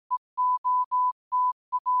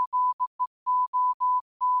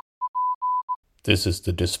This is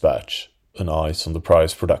The Dispatch, an Eyes on the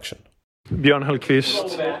Prize production. Björn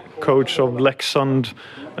Hellqvist, coach of Leksand.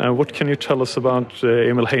 What can you tell us about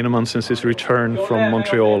Emil Heineman since his return from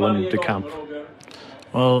Montreal and the camp?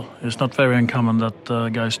 Well, it's not very uncommon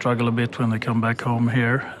that guys struggle a bit when they come back home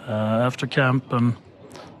here after camp and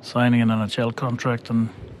signing an NHL contract and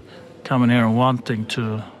coming here and wanting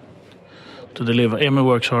to deliver. Emil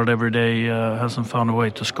works hard every day, hasn't found a way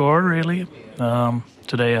to score really.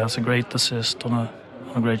 Today he has a great assist on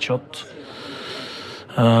a great shot.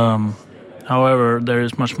 However, there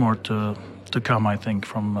is much more to come, I think,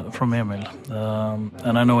 from Emil.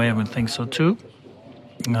 And I know Emil thinks so too.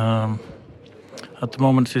 At the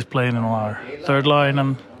moment he's playing in our third line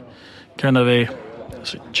and kind of a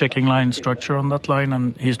checking line structure on that line,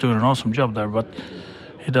 and he's doing an awesome job there, but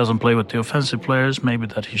he doesn't play with the offensive players, maybe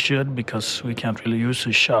that he should, because we can't really use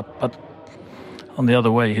his shot, but on the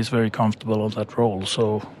other way he's very comfortable on that role.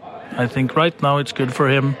 So I think right now it's good for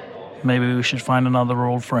him. Maybe we should find another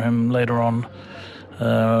role for him later on,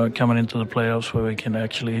 coming into the playoffs, where we can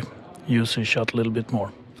actually use his shot a little bit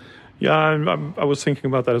more. Yeah, I was thinking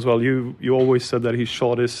about that as well. You always said that his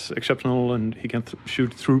shot is exceptional and he can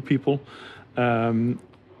shoot through people.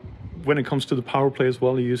 When it comes to the power play as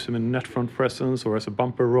well, you use him in net front presence or as a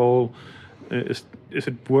bumper role. Is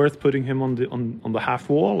it worth putting him on the half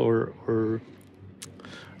wall or?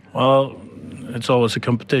 Well, it's always a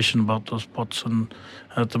competition about those spots, and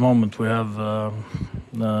at the moment we have a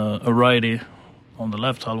righty on the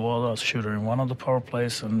left half wall as shooter in one of the power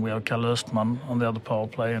plays, and we have Kalle Östman on the other power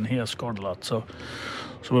play, and he has scored a lot. So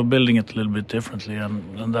we're building it a little bit differently,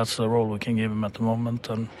 and that's the role we can give him at the moment.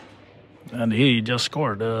 And he just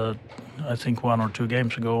scored, I think 1 or 2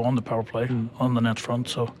 games ago on the power play, on the net front.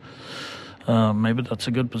 So maybe that's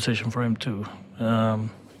a good position for him too.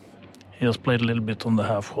 He has played a little bit on the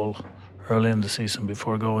half wall early in the season in the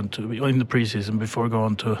preseason before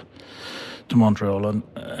going to Montreal,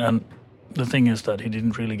 and the thing is that he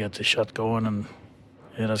didn't really get the shot going, and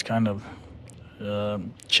it has kind of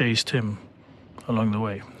chased him along the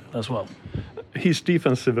way as well. His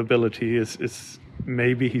defensive ability is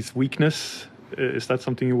maybe his weakness. Is that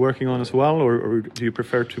something you're working on as well, or do you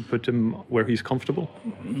prefer to put him where he's comfortable?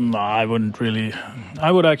 No, I wouldn't really. I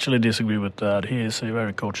would actually disagree with that. He is a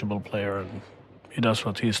very coachable player, and he does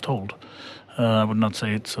what he's told. I would not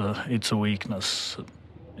say it's a weakness.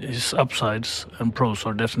 His upsides and pros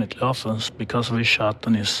are definitely offense because of his shot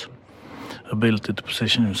and his ability to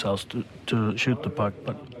position himself to shoot the puck.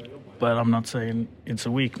 But I'm not saying it's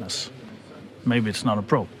a weakness. Maybe it's not a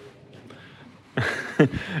pro.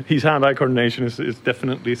 His hand-eye coordination is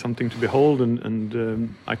definitely something to behold,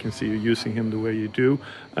 and I can see you using him the way you do.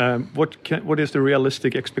 What is the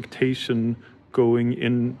realistic expectation going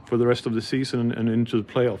in for the rest of the season and into the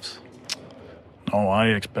playoffs? Oh, I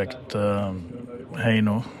expect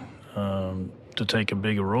Heino to take a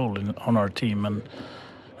bigger role on our team, and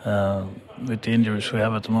with the injuries we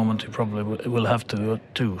have at the moment, he probably will have to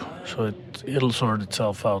too. So it'll sort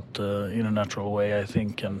itself out in a natural way, I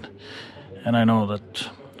think, and I know that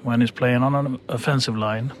when he's playing on an offensive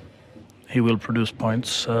line, he will produce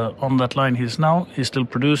points. On that line he's still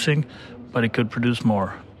producing, but he could produce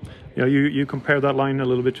more. Yeah, you compare that line a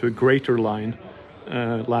little bit to a greater line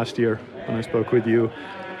last year when I spoke with you.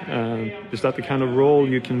 Is that the kind of role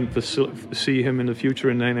you can see him in the future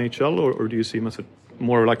in the NHL, or do you see him as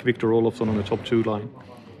more like Victor Olofsson on the top 2 line?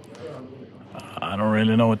 I don't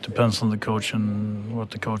really know. It depends on the coach and what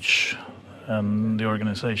the coach and the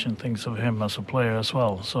organization thinks of him as a player as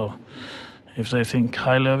well. So if they think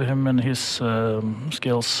highly of him and his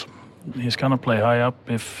skills, he's going to play high up.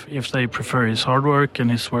 If they prefer his hard work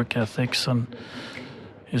and his work ethics and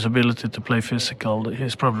his ability to play physical,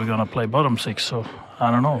 he's probably going to play bottom 6. So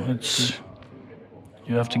I don't know.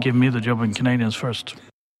 You have to give me the job in Canadiens first.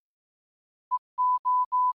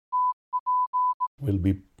 We'll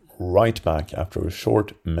be right back after a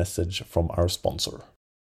short message from our sponsor.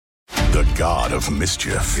 The god of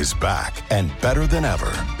mischief is back and better than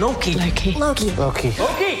ever. Loki.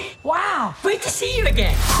 Wow, great to see you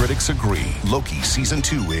again. Critics agree Loki Season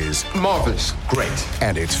 2 is marvelous. Great.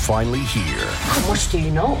 And it's finally here. How much do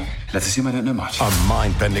you know? Let's assume I don't know much. A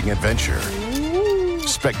mind-bending adventure.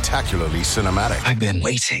 Spectacularly cinematic. I've been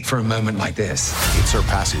waiting for a moment like this. It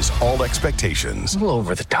surpasses all expectations. A little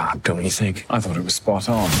over the top, don't you think? I thought it was spot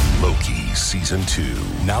on. Loki Season 2.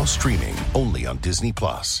 Now streaming only on Disney+.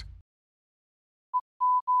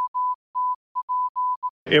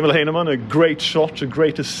 Emil Heineman, a great shot, a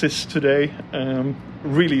great assist today.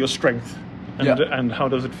 Really your strength. And how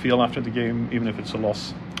does it feel after the game, even if it's a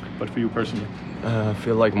loss? But for you personally? I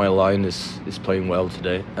feel like my line is playing well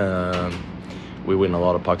today. we win a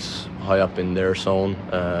lot of pucks high up in their zone.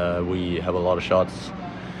 We have a lot of shots.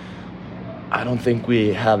 I don't think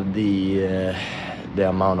we have the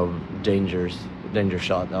amount of danger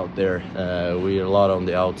shot out there. We're a lot on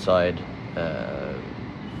the outside.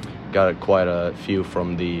 Got quite a few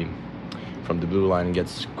from the blue line and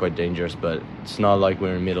gets quite dangerous, but it's not like we're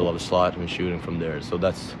in the middle of a slot and shooting from there. So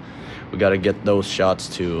we got to get those shots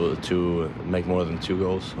to make more than 2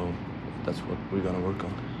 goals. So that's what we're gonna work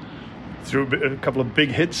on. Threw a couple of big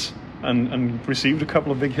hits and received a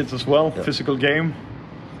couple of big hits as well. Yeah. Physical game.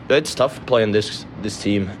 It's tough playing this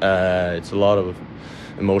team. It's a lot of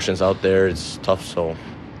emotions out there. It's tough, so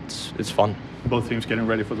it's fun. Both teams getting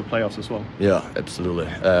ready for the playoffs as well. Yeah, absolutely.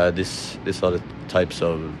 These are the types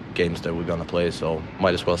of games that we're gonna play, so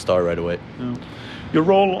might as well start right away. Yeah. Your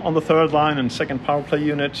role on the third line and second power play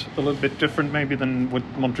unit a little bit different maybe than what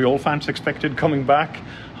Montreal fans expected coming back.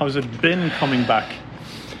 How's it been coming back?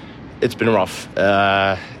 It's been rough.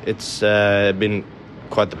 It's been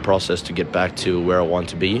quite the process to get back to where I want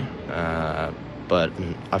to be. But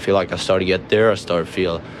I feel like I started to get there. I started to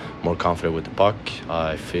feel more confident with the puck.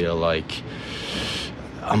 I feel like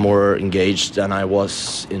I'm more engaged than I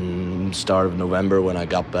was in start of November when I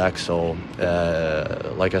got back. So,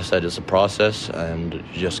 like I said, it's a process, and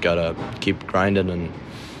you just gotta keep grinding, and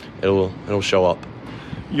it'll show up.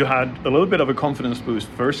 You had a little bit of a confidence boost.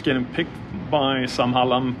 First getting picked by Sam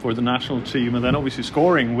Hallam for the national team, and then obviously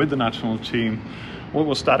scoring with the national team. What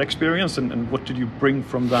was that experience, and what did you bring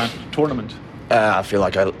from that tournament? I feel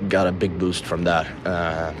like I got a big boost from that.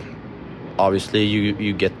 Obviously,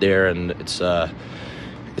 you get there, and it's a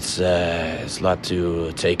lot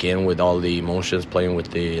to take in with all the emotions playing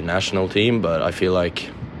with the national team. But I feel like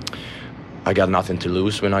I got nothing to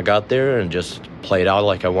lose when I got there, and just played out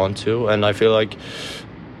like I want to. And I feel like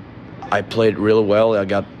I played really well. I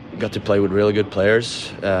got to play with really good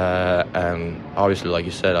players, and obviously, like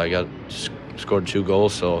you said, I scored 2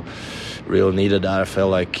 goals, so really needed that. I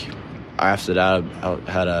felt like after that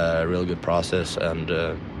I had a really good process and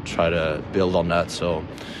try to build on that. So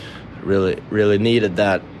really needed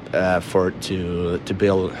that for it to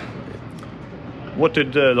build. What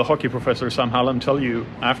did the hockey professor Sam Hallam tell you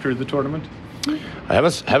after the tournament? I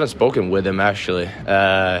haven't spoken with him actually.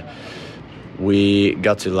 We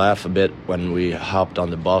got to laugh a bit when we hopped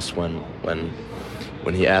on the bus when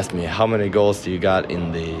he asked me, how many goals do you got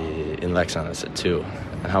in Leksand? I said 2.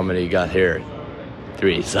 And how many you got here?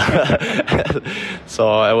 3. So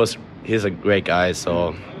he's a great guy,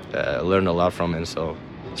 so I learned a lot from him, so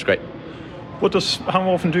it's great. How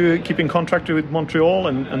often do you keep in contact with Montreal,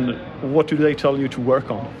 and what do they tell you to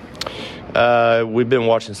work on? We've been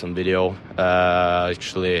watching some video.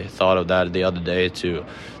 Actually thought of that the other day to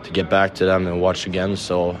get back to them and watch again.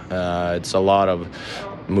 So it's a lot of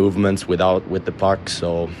movements with the puck.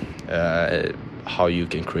 So how you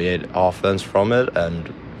can create offense from it,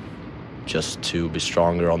 and just to be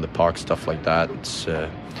stronger on the puck, stuff like that. It's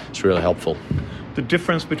really helpful. The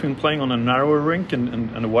difference between playing on a narrower rink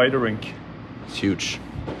and a wider rink? It's huge.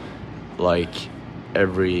 Like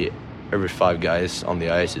every 5 guys on the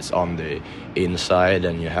ice is on the inside,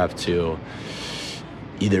 and you have to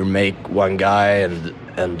either make one guy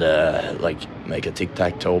and like make a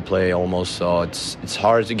tic-tac-toe play almost. So it's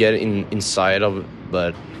hard to get inside of,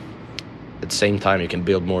 but at the same time you can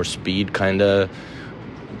build more speed, kind of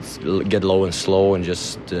get low and slow and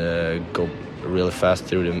just go really fast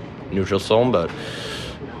through the neutral zone.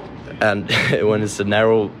 And when it's a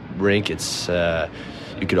narrow rink, it's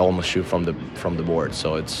you could almost shoot from the board.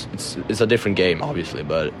 So it's a different game, obviously,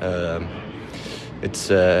 but it's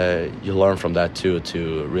you learn from that too,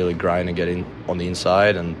 to really grind and get in on the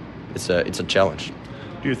inside, and it's a challenge.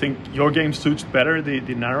 Do you think your game suits better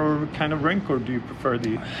the narrower kind of rink, or do you prefer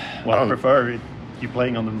you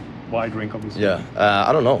playing on the wide rink, obviously? Yeah,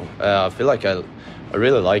 I don't know. I feel like I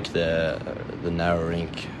really like the narrow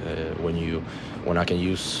rink when I can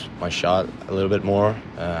use my shot a little bit more,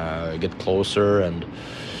 get closer, and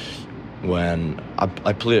when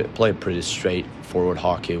I play pretty straightforward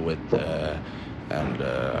hockey with,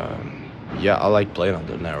 yeah, I like playing on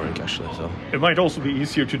the narrow rink actually. So it might also be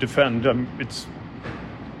easier to defend.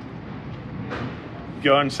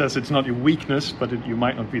 Björn says it's not your weakness, but you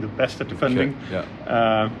might not be the best at defending. Okay.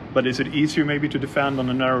 Yeah. But is it easier maybe to defend on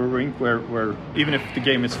a narrow rink where even if the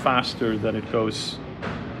game is faster than it goes,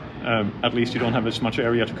 at least you don't have as much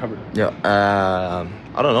area to cover? Yeah,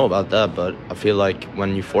 I don't know about that, but I feel like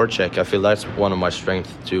when you forecheck, I feel that's one of my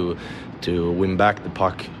strengths to win back the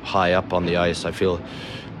puck high up on the ice. I feel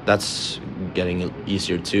that's getting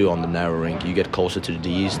easier too on the narrow rink. You get closer to the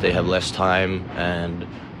Ds, they have less time, and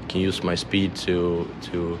can use my speed to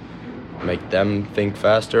make them think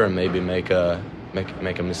faster and maybe make a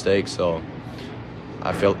make a mistake. So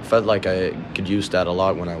I felt like I could use that a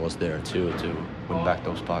lot when I was there too, to win back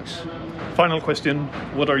those pucks. Final question: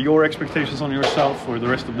 what are your expectations on yourself for the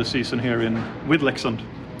rest of the season here with Leksand?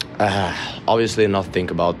 Obviously, not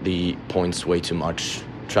think about the points way too much.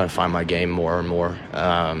 Trying to find my game more and more.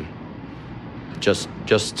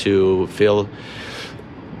 Just to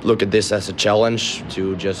look at this as a challenge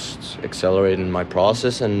to just accelerate in my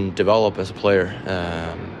process and develop as a player.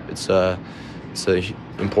 It's a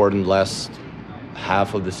important last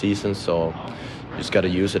half of the season, so just got to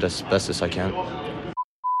use it as best as I can.